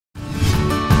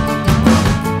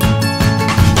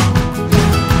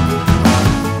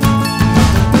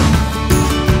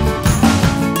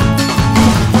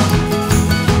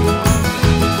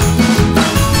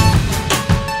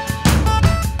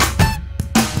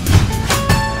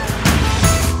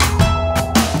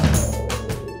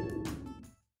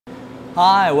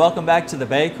Hi, welcome back to the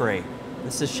bakery.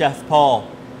 This is Chef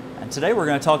Paul, and today we're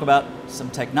going to talk about some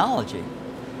technology.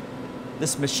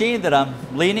 This machine that I'm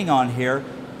leaning on here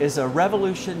is a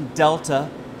Revolution Delta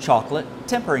chocolate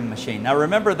tempering machine. Now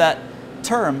remember that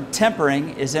term tempering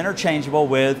is interchangeable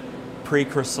with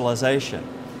pre-crystallization.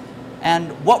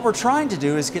 And what we're trying to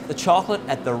do is get the chocolate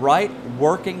at the right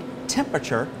working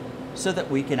temperature so that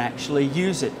we can actually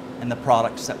use it in the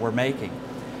products that we're making.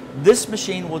 This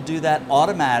machine will do that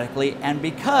automatically, and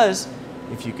because,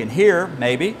 if you can hear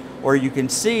maybe, or you can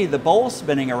see the bowl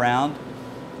spinning around,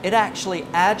 it actually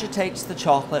agitates the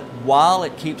chocolate while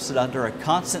it keeps it under a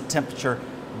constant temperature.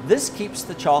 This keeps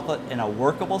the chocolate in a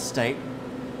workable state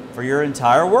for your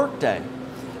entire workday.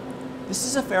 This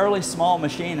is a fairly small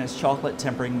machine as chocolate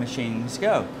tempering machines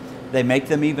go. They make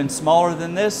them even smaller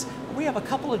than this. We have a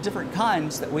couple of different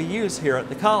kinds that we use here at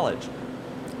the college.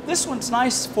 This one's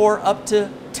nice for up to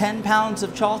 10 pounds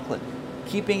of chocolate,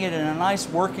 keeping it in a nice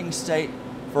working state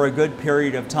for a good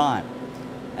period of time.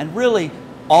 And really,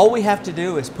 all we have to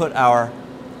do is put our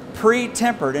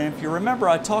pre-tempered, and if you remember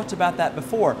I talked about that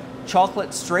before,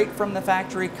 chocolate straight from the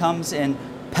factory comes in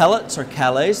pellets or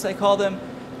calais they call them,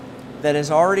 that is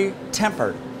already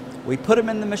tempered. We put them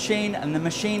in the machine and the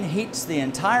machine heats the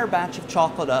entire batch of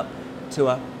chocolate up to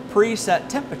a preset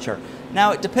temperature.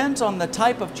 Now it depends on the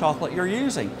type of chocolate you're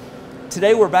using.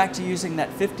 Today we're back to using that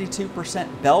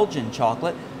 52% Belgian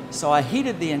chocolate, so I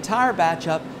heated the entire batch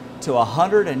up to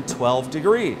 112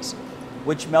 degrees,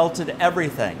 which melted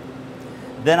everything.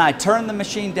 Then I turned the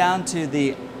machine down to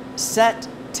the set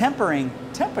tempering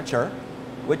temperature,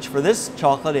 which for this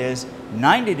chocolate is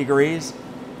 90 degrees,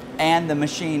 and the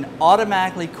machine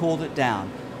automatically cooled it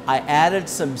down. I added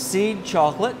some seed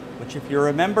chocolate, which if you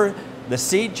remember, the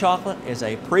seed chocolate is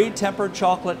a pre-tempered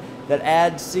chocolate that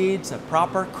adds seeds of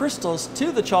proper crystals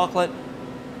to the chocolate,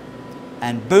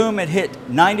 and boom, it hit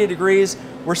 90 degrees.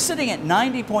 We're sitting at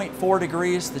 90.4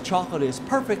 degrees. The chocolate is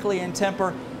perfectly in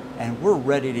temper, and we're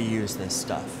ready to use this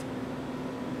stuff.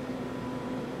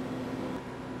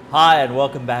 Hi, and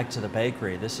welcome back to the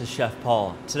bakery. This is Chef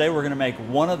Paul. Today we're going to make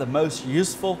one of the most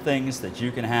useful things that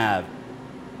you can have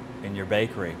in your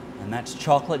bakery, and that's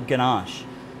chocolate ganache.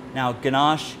 Now,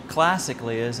 ganache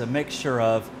classically is a mixture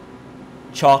of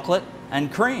chocolate and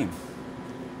cream.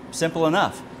 Simple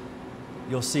enough.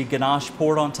 You'll see ganache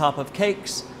poured on top of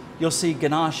cakes. You'll see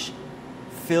ganache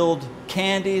filled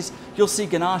candies. You'll see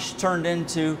ganache turned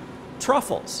into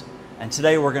truffles. And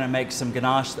today we're going to make some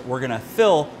ganache that we're going to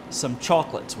fill some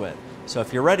chocolates with. So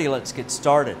if you're ready, let's get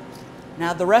started.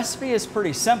 Now the recipe is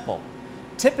pretty simple.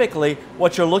 Typically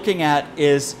what you're looking at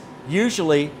is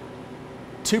usually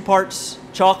 2 parts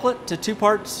chocolate to 2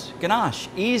 parts ganache.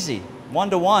 Easy,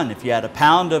 1-to-1. If you had a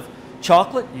pound of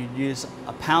chocolate, you'd use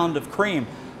a pound of cream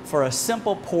for a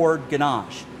simple poured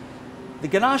ganache. The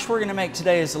ganache we're going to make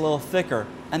today is a little thicker,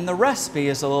 and the recipe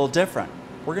is a little different.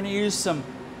 We're going to use some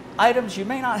items you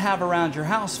may not have around your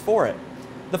house for it.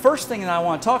 The first thing that I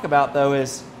want to talk about though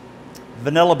is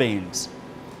vanilla beans.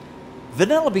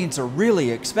 Vanilla beans are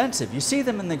really expensive. You see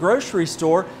them in the grocery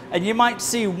store and you might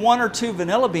see 1 or 2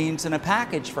 vanilla beans in a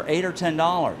package for $8 or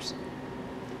 $10.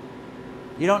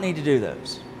 You don't need to do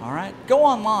those, all right? Go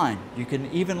online. You can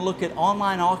even look at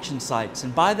online auction sites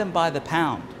and buy them by the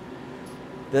pound.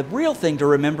 The real thing to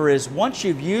remember is once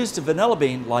you've used a vanilla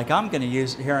bean, like I'm going to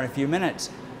use it here in a few minutes,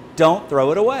 don't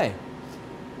throw it away.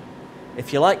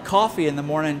 If you like coffee in the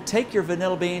morning, take your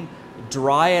vanilla bean,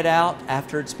 dry it out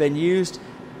after it's been used,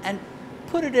 and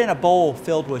put it in a bowl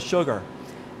filled with sugar.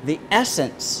 The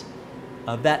essence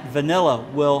of that vanilla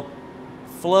will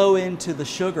flow into the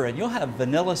sugar, and you'll have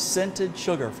vanilla scented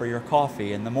sugar for your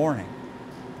coffee in the morning.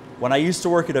 When I used to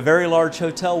work at a very large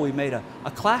hotel, we made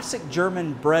a classic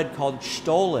German bread called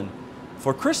Stollen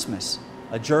for Christmas,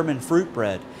 a German fruit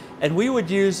bread. And we would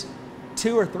use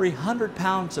 200 or 300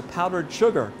 pounds of powdered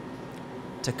sugar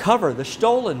to cover the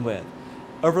Stollen with.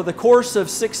 Over the course of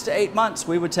 6 to 8 months,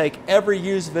 we would take every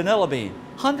used vanilla bean,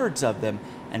 hundreds of them,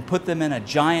 and put them in a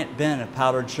giant bin of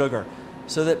powdered sugar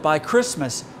so that by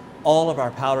Christmas, all of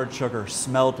our powdered sugar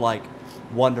smelled like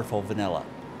wonderful vanilla.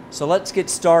 So let's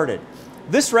get started.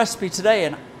 This recipe today,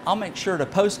 and I'll make sure to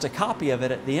post a copy of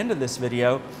it at the end of this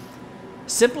video,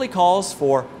 simply calls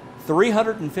for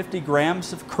 350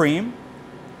 grams of cream,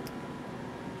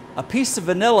 a piece of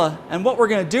vanilla, and what we're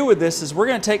going to do with this is we're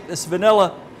going to take this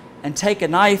vanilla and take a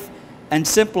knife and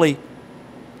simply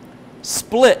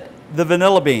split the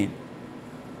vanilla bean.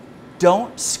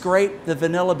 Don't scrape the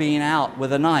vanilla bean out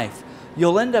with a knife.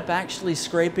 You'll end up actually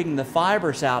scraping the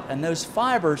fibers out, and those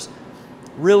fibers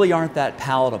really aren't that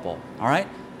palatable, all right?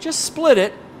 Just split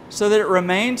it so that it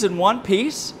remains in one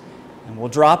piece, and we'll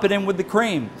drop it in with the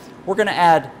cream. We're going to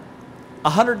add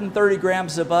 130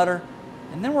 grams of butter,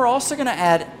 and then we're also going to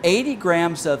add 80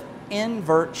 grams of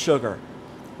invert sugar.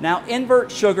 Now,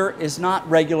 invert sugar is not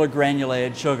regular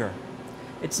granulated sugar.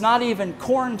 It's not even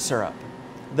corn syrup,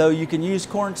 though you can use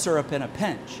corn syrup in a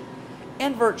pinch.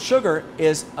 Invert sugar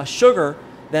is a sugar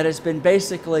that has been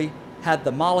basically had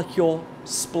the molecule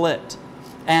split.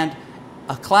 And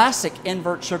a classic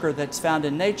invert sugar that's found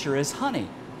in nature is honey.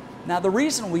 Now, the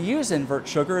reason we use invert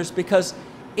sugar is because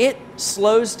it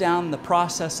slows down the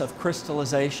process of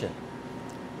crystallization.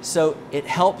 So it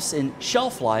helps in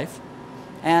shelf life.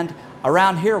 And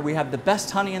around here we have the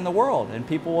best honey in the world, and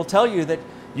people will tell you that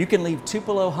you can leave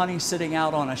Tupelo honey sitting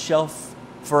out on a shelf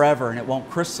forever and it won't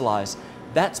crystallize.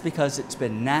 That's because it's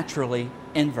been naturally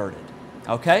inverted.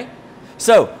 Okay?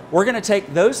 So we're going to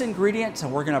take those ingredients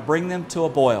and we're going to bring them to a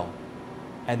boil,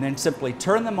 and then simply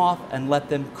turn them off and let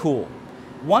them cool.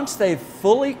 Once they've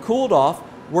fully cooled off,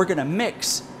 we're going to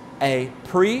mix a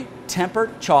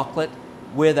pre-tempered chocolate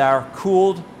with our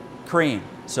cooled cream.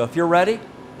 So if you're ready,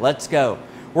 let's go.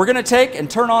 We're going to take and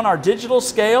turn on our digital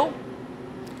scale.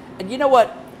 And you know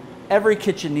what? Every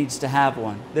kitchen needs to have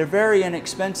one. They're very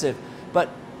inexpensive, but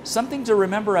something to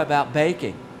remember about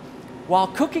baking. While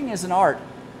cooking is an art,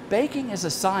 baking is a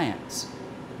science.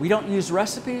 We don't use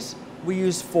recipes, we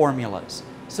use formulas.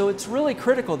 So it's really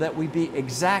critical that we be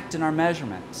exact in our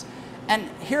measurements. And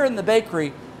here in the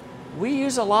bakery, we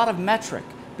use a lot of metric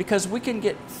because we can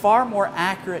get far more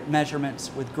accurate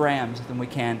measurements with grams than we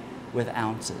can with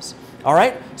ounces. All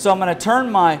right, so I'm going to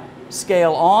turn my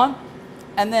scale on,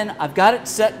 and then I've got it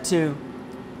set to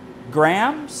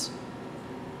grams,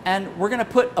 and we're going to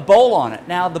put a bowl on it.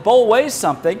 Now, the bowl weighs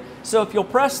something, so if you'll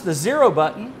press the 0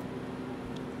 button,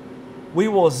 we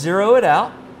will zero it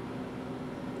out.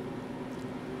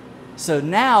 So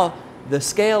now the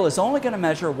scale is only going to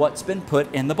measure what's been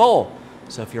put in the bowl.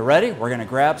 So if you're ready, we're going to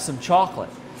grab some chocolate.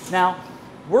 Now,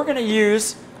 we're going to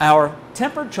use our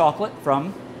tempered chocolate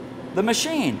from the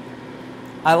machine.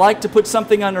 I like to put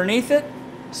something underneath it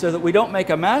so that we don't make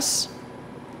a mess.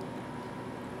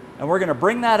 And we're going to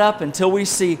bring that up until we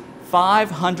see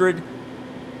 500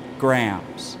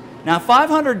 grams. Now,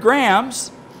 500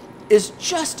 grams is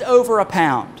just over a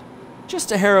pound,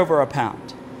 just a hair over a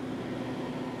pound.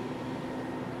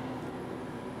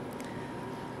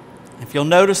 If you'll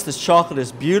notice, this chocolate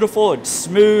is beautiful, it's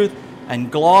smooth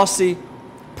and glossy,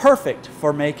 perfect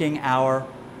for making our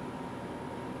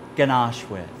ganache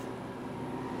with.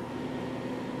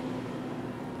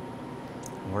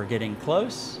 We're getting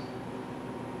close.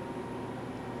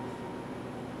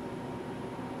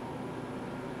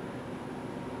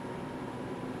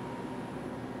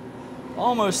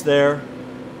 Almost there.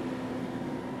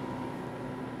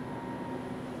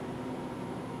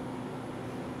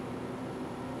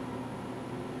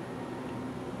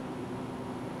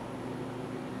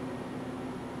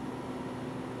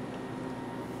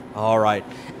 All right.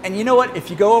 And you know what? If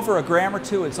you go over a gram or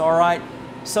two, it's all right.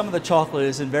 Some of the chocolate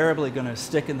is invariably going to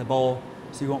stick in the bowl,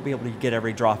 so you won't be able to get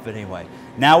every drop of it anyway.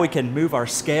 Now we can move our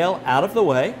scale out of the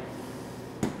way.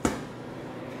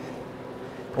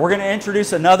 We're going to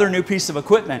introduce another new piece of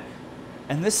equipment,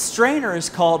 and this strainer is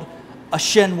called a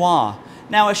chinois.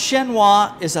 Now, a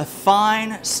chinois is a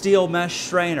fine steel mesh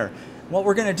strainer. What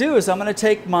we're going to do is I'm going to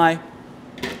take my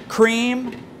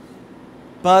cream,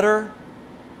 butter,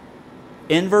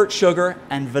 invert sugar,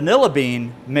 and vanilla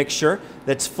bean mixture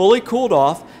that's fully cooled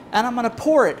off, and I'm going to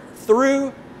pour it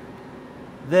through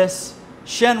this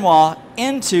chinois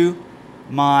into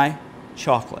my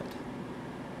chocolate.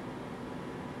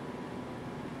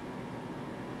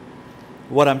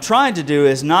 What I'm trying to do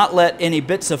is not let any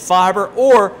bits of fiber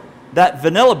or that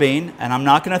vanilla bean, and I'm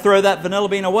not going to throw that vanilla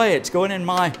bean away, it's going in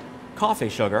my coffee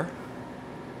sugar.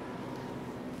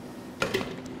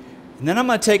 And then I'm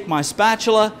going to take my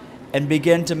spatula and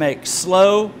begin to make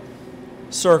slow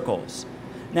circles.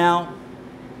 Now,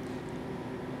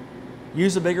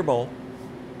 use a bigger bowl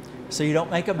so you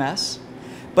don't make a mess.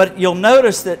 But you'll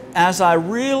notice that as I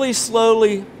really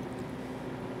slowly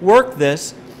work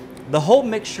this, the whole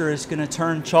mixture is going to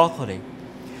turn chocolatey.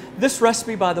 This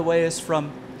recipe, by the way, is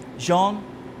from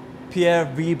Jean-Pierre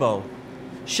Wibo.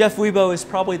 Chef Wibo is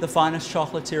probably the finest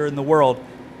chocolatier in the world.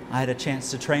 I had a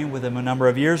chance to train with him a number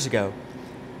of years ago.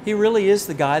 He really is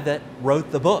the guy that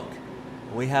wrote the book.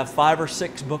 We have 5 or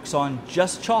 6 books on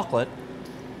just chocolate,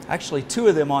 actually 2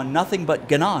 of them on nothing but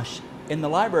ganache in the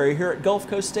library here at Gulf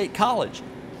Coast State College.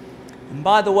 And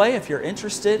by the way, if you're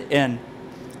interested in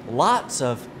lots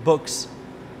of books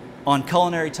on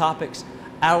culinary topics,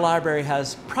 our library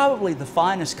has probably the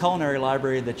finest culinary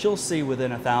library that you'll see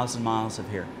within 1,000 miles of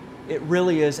here. It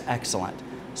really is excellent.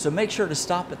 So make sure to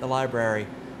stop at the library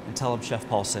and tell them Chef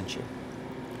Paul sent you.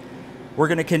 We're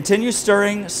going to continue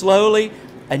stirring slowly,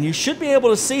 and you should be able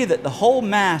to see that the whole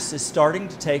mass is starting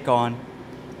to take on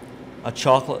a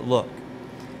chocolate look.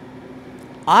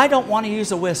 I don't want to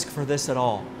use a whisk for this at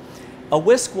all. A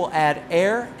whisk will add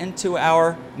air into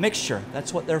our mixture.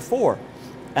 That's what they're for.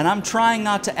 And I'm trying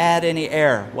not to add any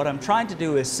air. What I'm trying to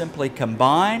do is simply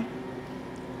combine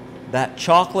that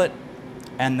chocolate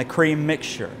and the cream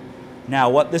mixture. Now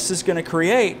what this is going to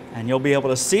create, and you'll be able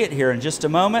to see it here in just a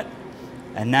moment,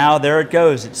 and now there it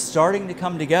goes. It's starting to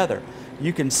come together.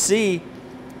 You can see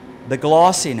the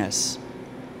glossiness.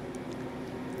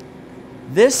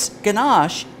 This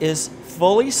ganache is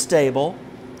fully stable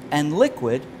and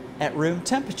liquid at room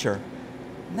temperature.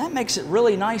 And that makes it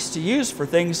really nice to use for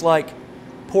things like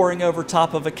pouring over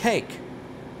top of a cake.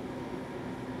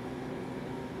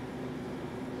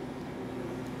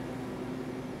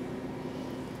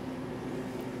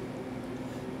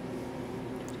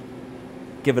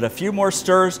 Give it a few more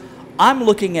stirs. I'm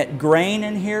looking at grain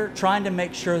in here, trying to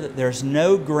make sure that there's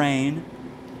no grain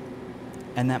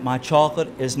and that my chocolate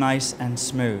is nice and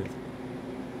smooth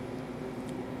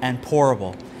and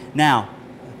pourable. Now,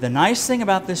 the nice thing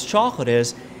about this chocolate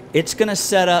is it's going to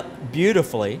set up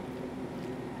beautifully,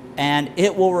 and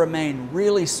it will remain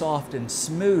really soft and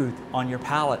smooth on your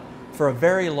palate for a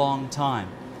very long time.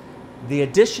 The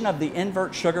addition of the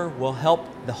invert sugar will help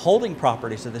the holding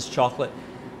properties of this chocolate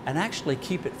and actually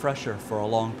keep it fresher for a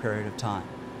long period of time.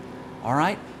 All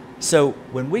right? So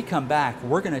when we come back,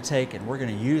 we're going to take and we're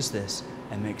going to use this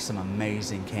and make some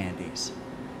amazing candies.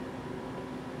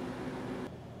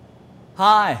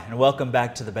 Hi, and welcome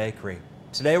back to the bakery.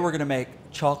 Today we're going to make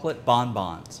chocolate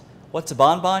bonbons. What's a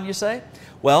bonbon, you say?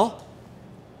 Well,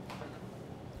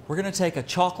 we're going to take a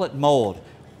chocolate mold.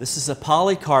 This is a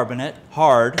polycarbonate,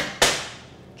 hard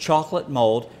chocolate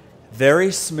mold,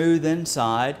 very smooth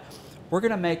inside. We're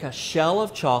going to make a shell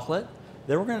of chocolate.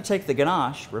 Then we're going to take the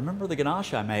ganache. Remember the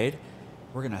ganache I made?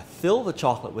 We're going to fill the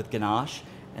chocolate with ganache,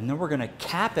 and then we're going to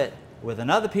cap it with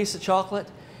another piece of chocolate.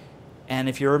 And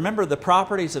if you remember the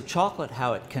properties of chocolate,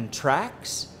 how it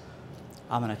contracts,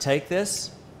 I'm going to take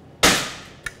this,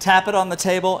 tap it on the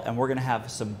table, and we're going to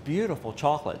have some beautiful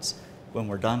chocolates when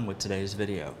we're done with today's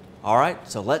video. All right,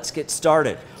 so let's get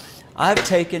started. I've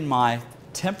taken my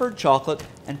tempered chocolate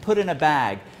and put in a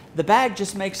bag. The bag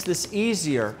just makes this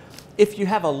easier. If you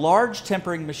have a large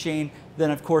tempering machine, then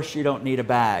of course you don't need a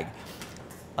bag.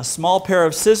 A small pair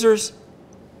of scissors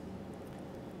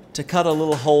to cut a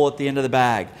little hole at the end of the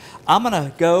bag. I'm going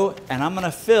to go and I'm going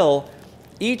to fill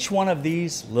each one of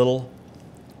these little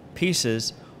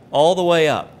pieces all the way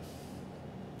up.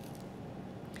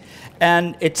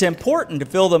 And it's important to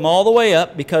fill them all the way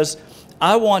up because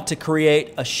I want to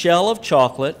create a shell of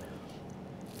chocolate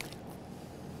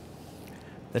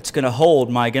that's going to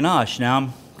hold my ganache. Now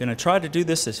I'm going to try to do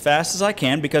this as fast as I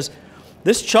can because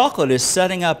this chocolate is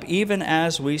setting up even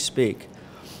as we speak.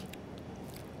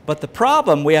 But the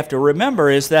problem we have to remember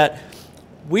is that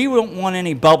we don't want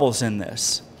any bubbles in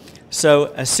this.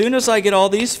 So as soon as I get all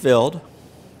these filled,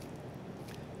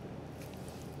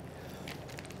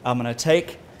 I'm going to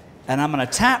take and I'm going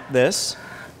to tap this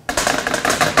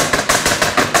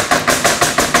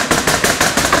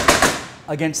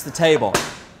against the table.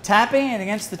 Tapping it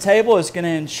against the table is going to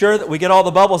ensure that we get all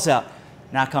the bubbles out.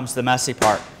 Now comes the messy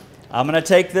part. I'm going to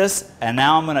take this and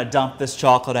now I'm going to dump this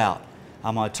chocolate out.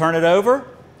 I'm going to turn it over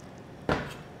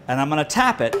and I'm going to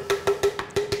tap it.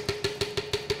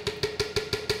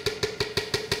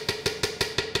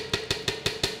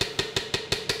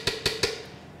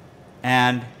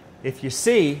 And if you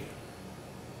see,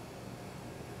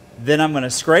 then I'm going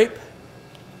to scrape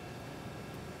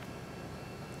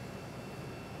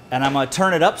and I'm going to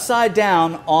turn it upside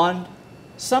down on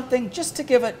something just to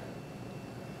give it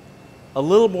a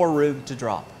little more room to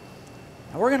drop.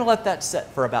 And we're going to let that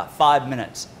set for about 5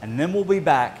 minutes, and then we'll be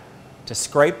back to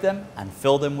scrape them and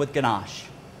fill them with ganache.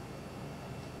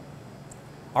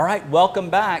 All right, welcome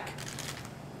back.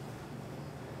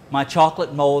 My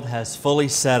chocolate mold has fully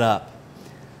set up.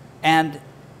 And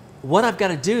what I've got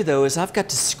to do though is I've got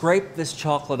to scrape this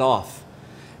chocolate off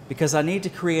because I need to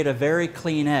create a very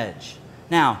clean edge.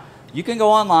 Now, you can go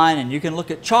online and you can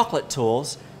look at chocolate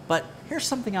tools, but here's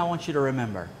something I want you to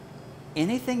remember.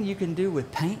 Anything you can do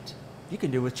with paint, you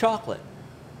can do with chocolate.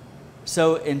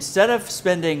 So instead of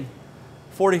spending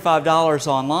 $45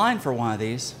 online for one of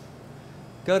these,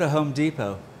 go to Home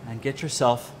Depot and get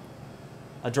yourself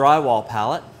a drywall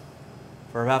palette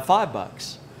for about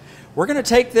 $5. We're going to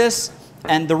take this,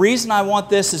 and the reason I want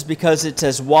this is because it's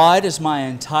as wide as my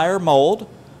entire mold,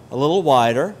 a little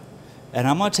wider, and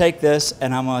I'm going to take this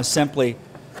and I'm going to simply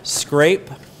scrape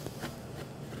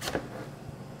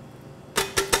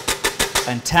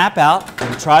and tap out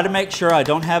and try to make sure I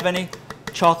don't have any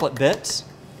chocolate bits.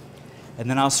 And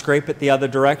then I'll scrape it the other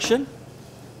direction.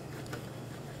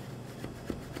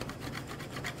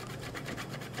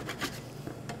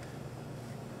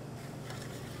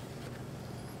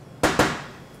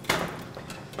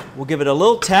 We'll give it a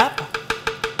little tap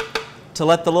to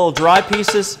let the little dry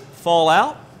pieces fall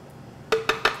out.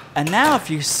 And now if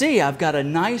you see, I've got a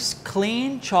nice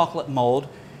clean chocolate mold,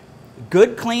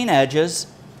 good clean edges,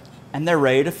 and they're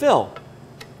ready to fill.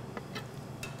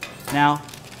 Now,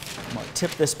 I'm going to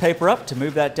tip this paper up to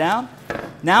move that down.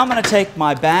 Now I'm going to take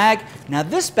my bag. Now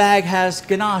this bag has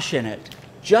ganache in it,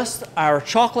 just our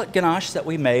chocolate ganache that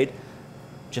we made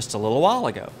just a little while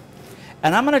ago.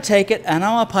 And I'm going to take it and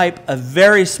I'm going to pipe a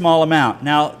very small amount.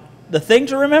 Now, the thing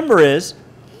to remember is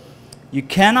you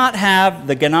cannot have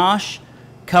the ganache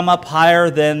come up higher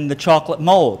than the chocolate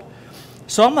mold.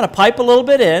 So I'm going to pipe a little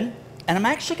bit in, and I'm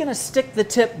actually going to stick the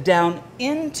tip down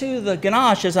into the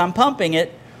ganache as I'm pumping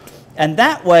it, and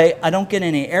that way I don't get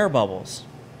any air bubbles.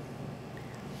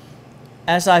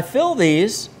 As I fill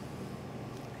these,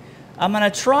 I'm going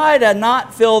to try to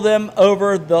not fill them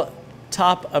over the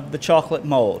top of the chocolate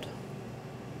mold.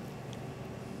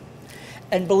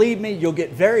 And believe me, you'll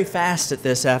get very fast at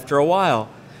this after a while.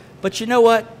 But you know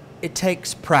what? It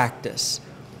takes practice.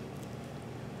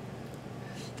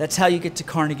 That's how you get to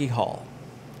Carnegie Hall.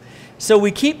 So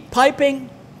we keep piping,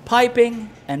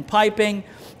 piping, and piping.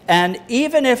 And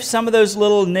even if some of those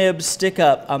little nibs stick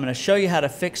up, I'm going to show you how to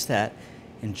fix that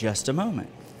in just a moment.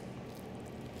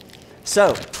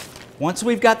 So once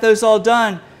we've got those all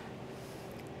done,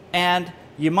 and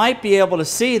you might be able to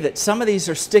see that some of these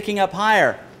are sticking up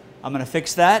higher, I'm going to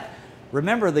fix that.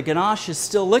 Remember, the ganache is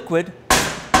still liquid.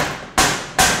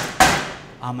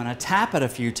 I'm going to tap it a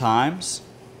few times.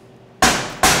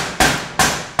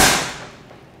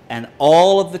 And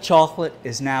all of the chocolate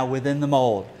is now within the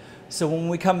mold. So when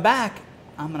we come back,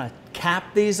 I'm going to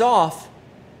cap these off.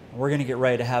 And we're going to get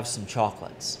ready to have some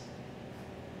chocolates.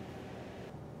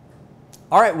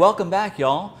 All right, welcome back,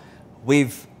 y'all.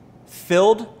 We've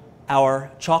filled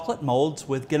our chocolate molds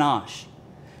with ganache.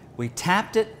 We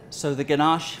tapped it so the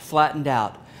ganache flattened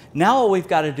out. Now all we've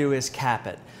got to do is cap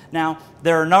it. Now,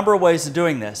 there are a number of ways of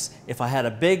doing this. If I had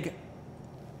a big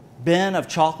bin of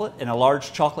chocolate in a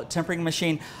large chocolate tempering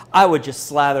machine, I would just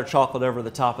slather chocolate over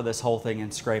the top of this whole thing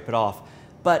and scrape it off.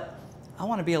 But I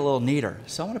want to be a little neater.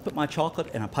 So I'm going to put my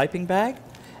chocolate in a piping bag,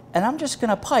 and I'm just going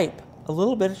to pipe a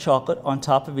little bit of chocolate on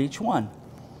top of each one.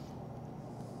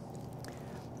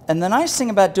 And the nice thing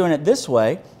about doing it this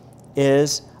way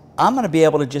is I'm going to be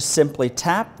able to just simply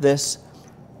tap this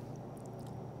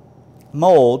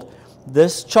mold.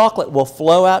 This chocolate will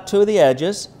flow out to the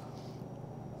edges,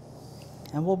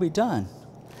 and we'll be done.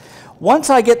 Once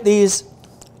I get these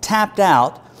tapped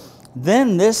out,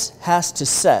 then this has to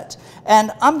set.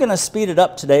 And I'm going to speed it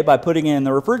up today by putting it in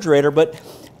the refrigerator, but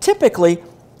typically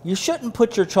you shouldn't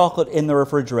put your chocolate in the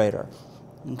refrigerator.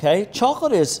 Okay?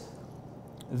 Chocolate is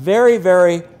very,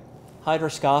 very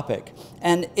hygroscopic,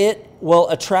 and it will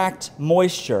attract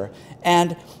moisture.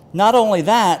 And not only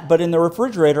that, but in the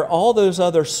refrigerator, all those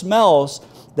other smells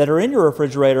that are in your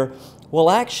refrigerator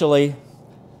will actually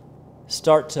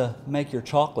start to make your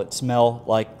chocolate smell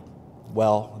like,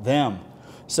 well, them.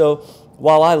 So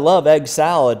while I love egg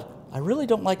salad, I really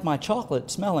don't like my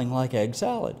chocolate smelling like egg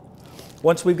salad.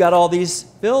 Once we've got all these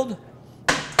filled,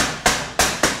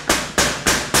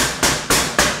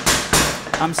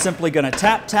 I'm simply going to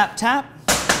tap, tap, tap.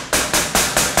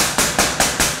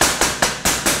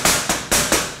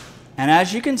 And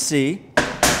as you can see,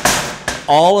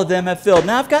 all of them have filled.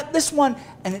 Now I've got this one,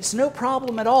 and it's no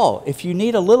problem at all. If you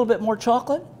need a little bit more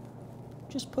chocolate,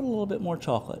 just put a little bit more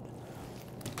chocolate.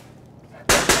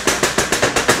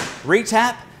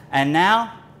 Retap, and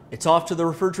now it's off to the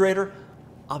refrigerator.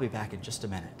 I'll be back in just a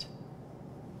minute.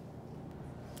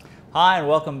 Hi, and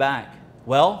welcome back.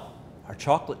 Well, our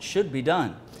chocolate should be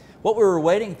done. What we were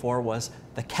waiting for was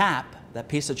the cap, that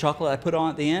piece of chocolate I put on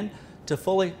at the end, to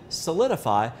fully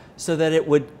solidify so that it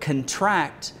would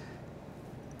contract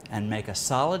and make a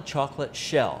solid chocolate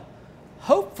shell.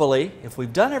 Hopefully, if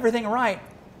we've done everything right,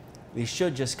 these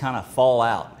should just kind of fall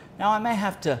out. Now I may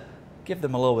have to give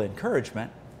them a little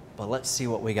encouragement, but let's see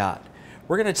what we got.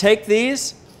 We're going to take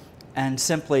these and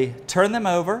simply turn them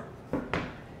over,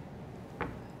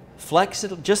 flex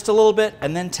it just a little bit,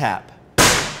 and then tap.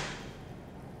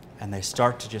 And they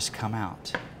start to just come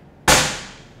out.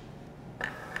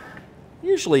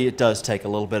 Usually it does take a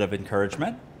little bit of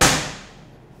encouragement.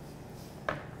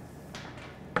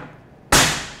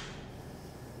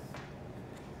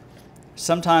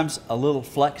 Sometimes a little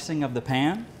flexing of the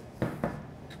pan.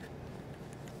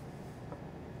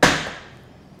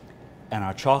 and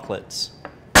our chocolates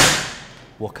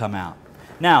will come out.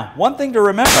 Now, one thing to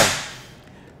remember,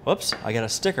 whoops, I got a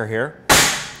sticker here.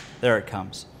 There it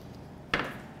comes.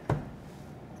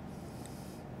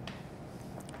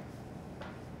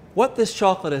 What this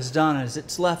chocolate has done is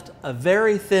it's left a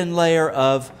very thin layer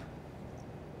of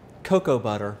cocoa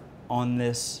butter on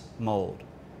this mold.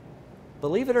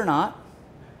 Believe it or not,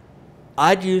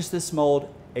 I'd use this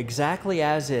mold exactly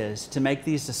as is to make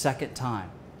these the second time.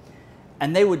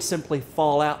 And they would simply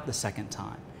fall out the second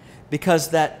time because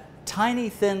that tiny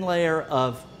thin layer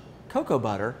of cocoa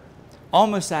butter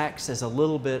almost acts as a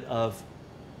little bit of,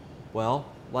 well,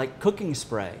 like cooking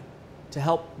spray to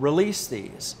help release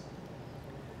these.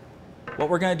 What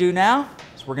we're going to do now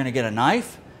is we're going to get a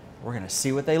knife. We're going to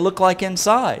see what they look like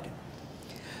inside.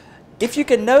 If you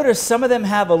can notice, some of them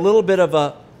have a little bit of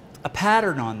a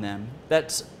pattern on them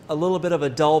that's a little bit of a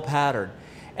dull pattern.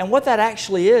 And what that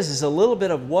actually is a little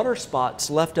bit of water spots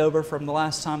left over from the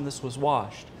last time this was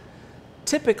washed.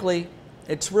 Typically,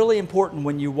 it's really important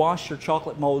when you wash your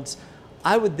chocolate molds,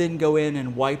 I would then go in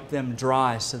and wipe them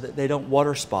dry so that they don't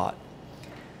water spot.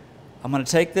 I'm going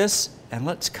to take this and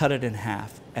let's cut it in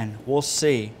half, and we'll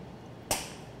see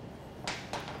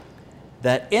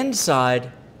that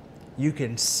inside you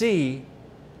can see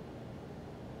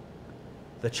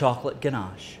the chocolate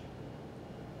ganache.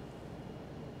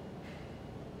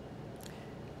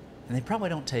 And they probably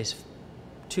don't taste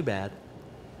too bad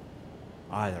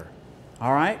either.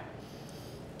 All right?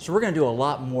 So we're going to do a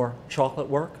lot more chocolate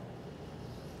work.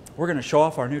 We're going to show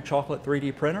off our new chocolate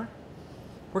 3D printer.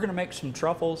 We're going to make some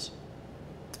truffles,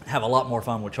 have a lot more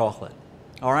fun with chocolate.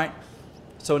 All right?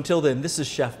 So until then, this is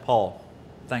Chef Paul.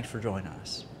 Thanks for joining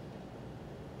us.